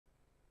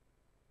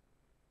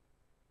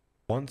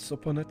Once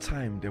upon a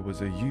time, there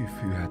was a youth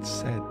who had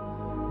said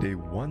they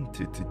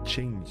wanted to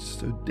change,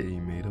 so they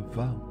made a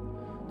vow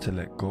to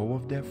let go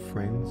of their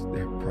friends,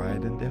 their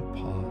pride and their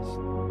past.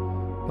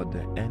 But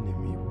the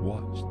enemy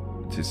watched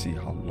to see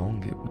how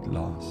long it would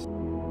last.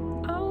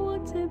 I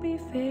want to be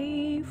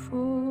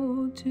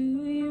faithful to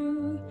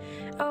you.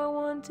 I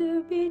want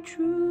to be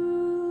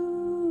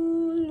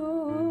true,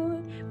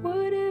 Lord.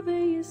 Whatever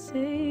you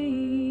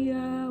say,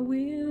 I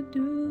will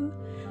do.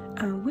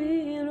 I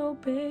will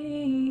obey.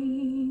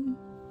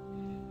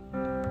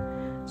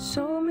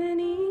 So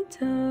many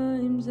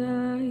times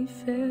I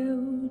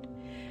failed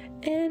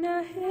and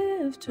I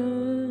have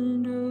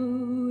turned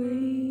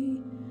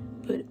away,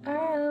 but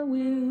I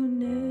will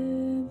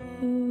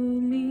never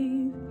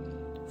leave,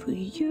 for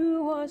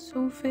you are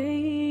so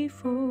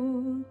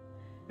faithful.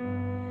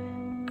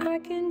 I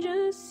can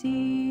just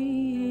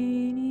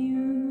see in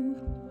you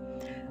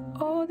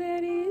all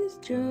that is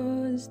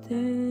just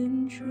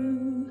and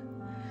true.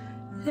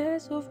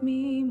 Less of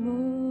me,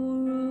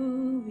 more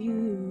of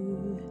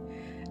you.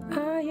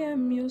 I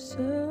am your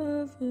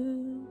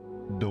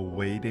servant. The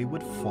way they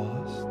would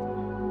fast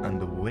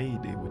and the way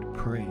they would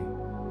pray,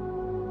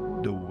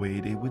 the way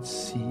they would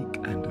seek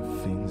and the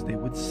things they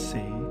would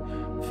say,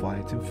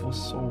 fighting for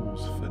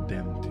souls for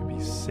them to be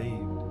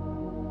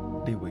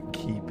saved. They were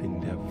keeping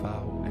their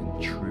vow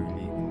and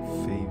truly in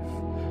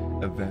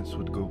faith. Events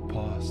would go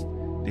past,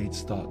 they'd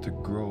start to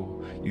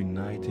grow,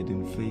 united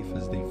in faith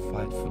as they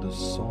fight for the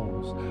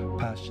souls.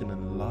 Passion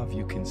and love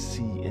you can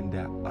see in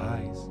their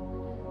eyes.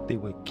 They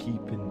were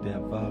keeping their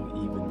vow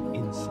even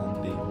in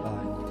Sunday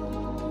life.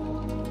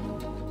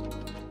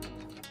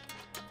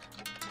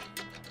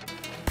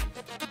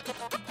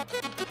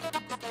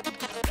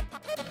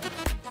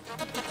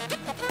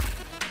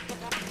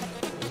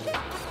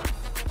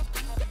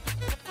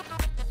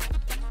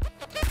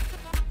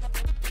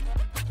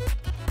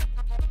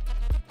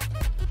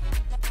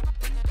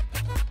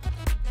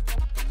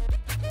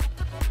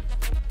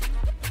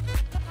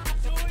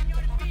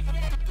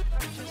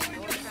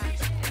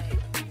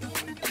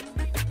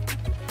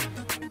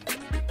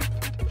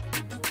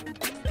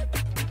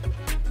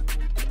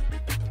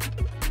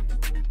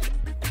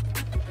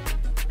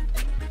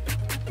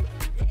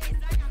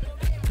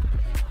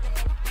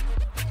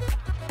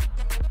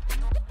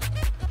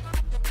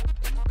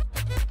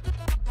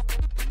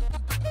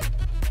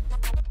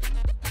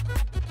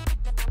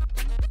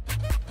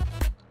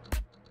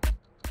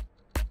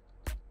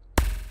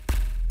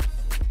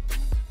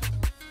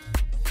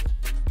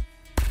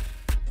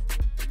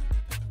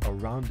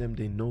 Around them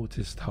they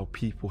noticed how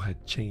people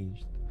had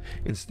changed.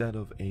 Instead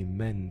of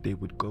amen, they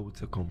would go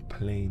to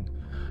complain.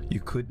 You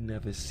could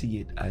never see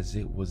it as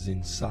it was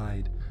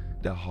inside.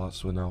 Their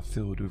hearts were now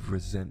filled with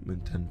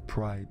resentment and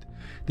pride.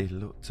 They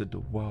looked to the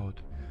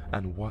world,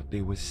 and what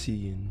they were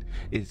seeing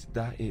is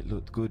that it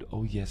looked good.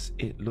 Oh yes,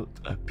 it looked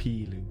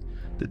appealing.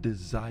 The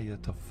desire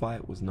to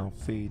fight was now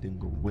fading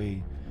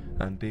away,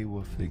 and they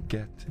were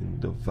forgetting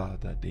the vow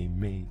that they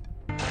made.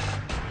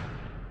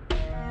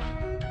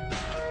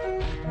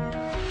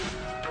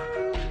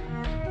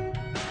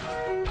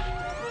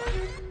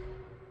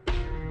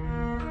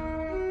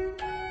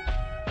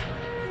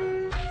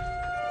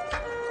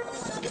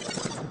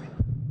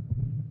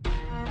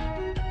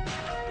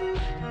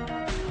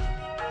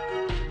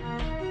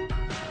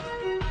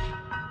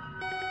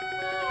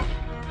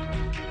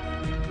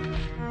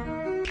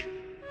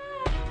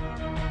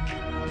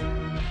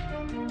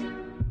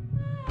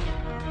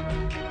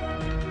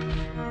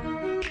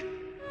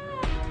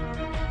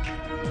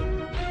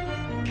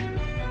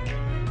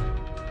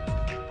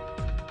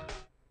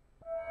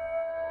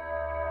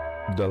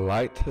 The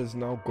light has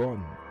now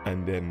gone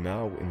and they're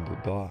now in the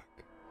dark.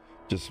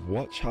 Just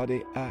watch how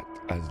they act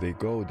as they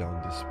go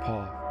down this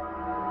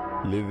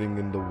path. Living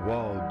in the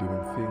world,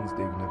 doing things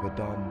they've never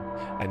done,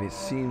 and it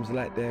seems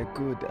like they're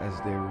good as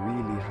they're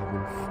really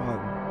having fun.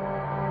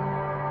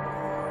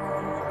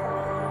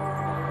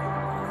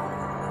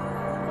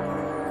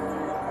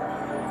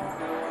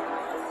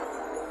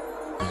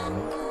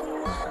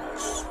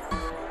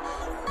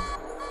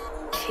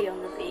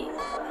 On the beat.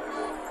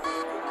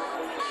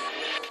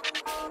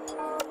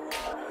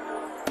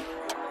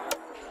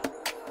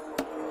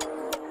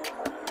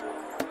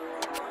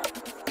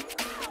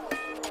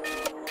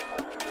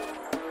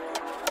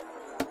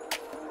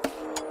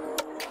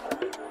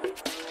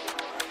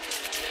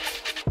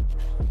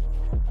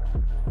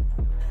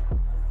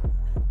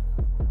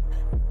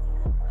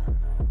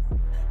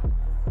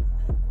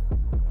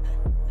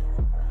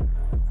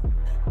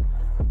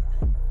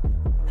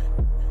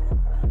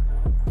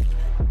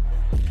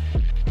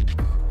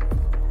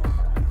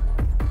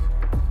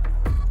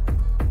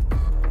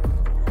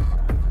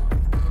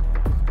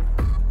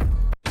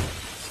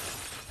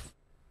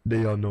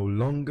 They are no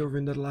longer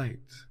in the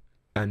light,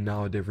 and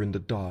now they're in the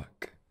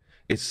dark.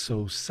 It's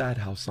so sad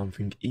how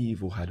something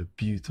evil had a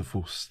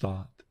beautiful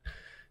start.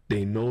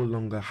 They no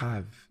longer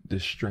have the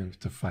strength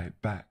to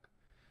fight back,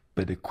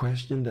 but the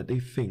question that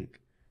they think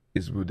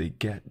is, will they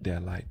get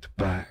their light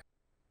back?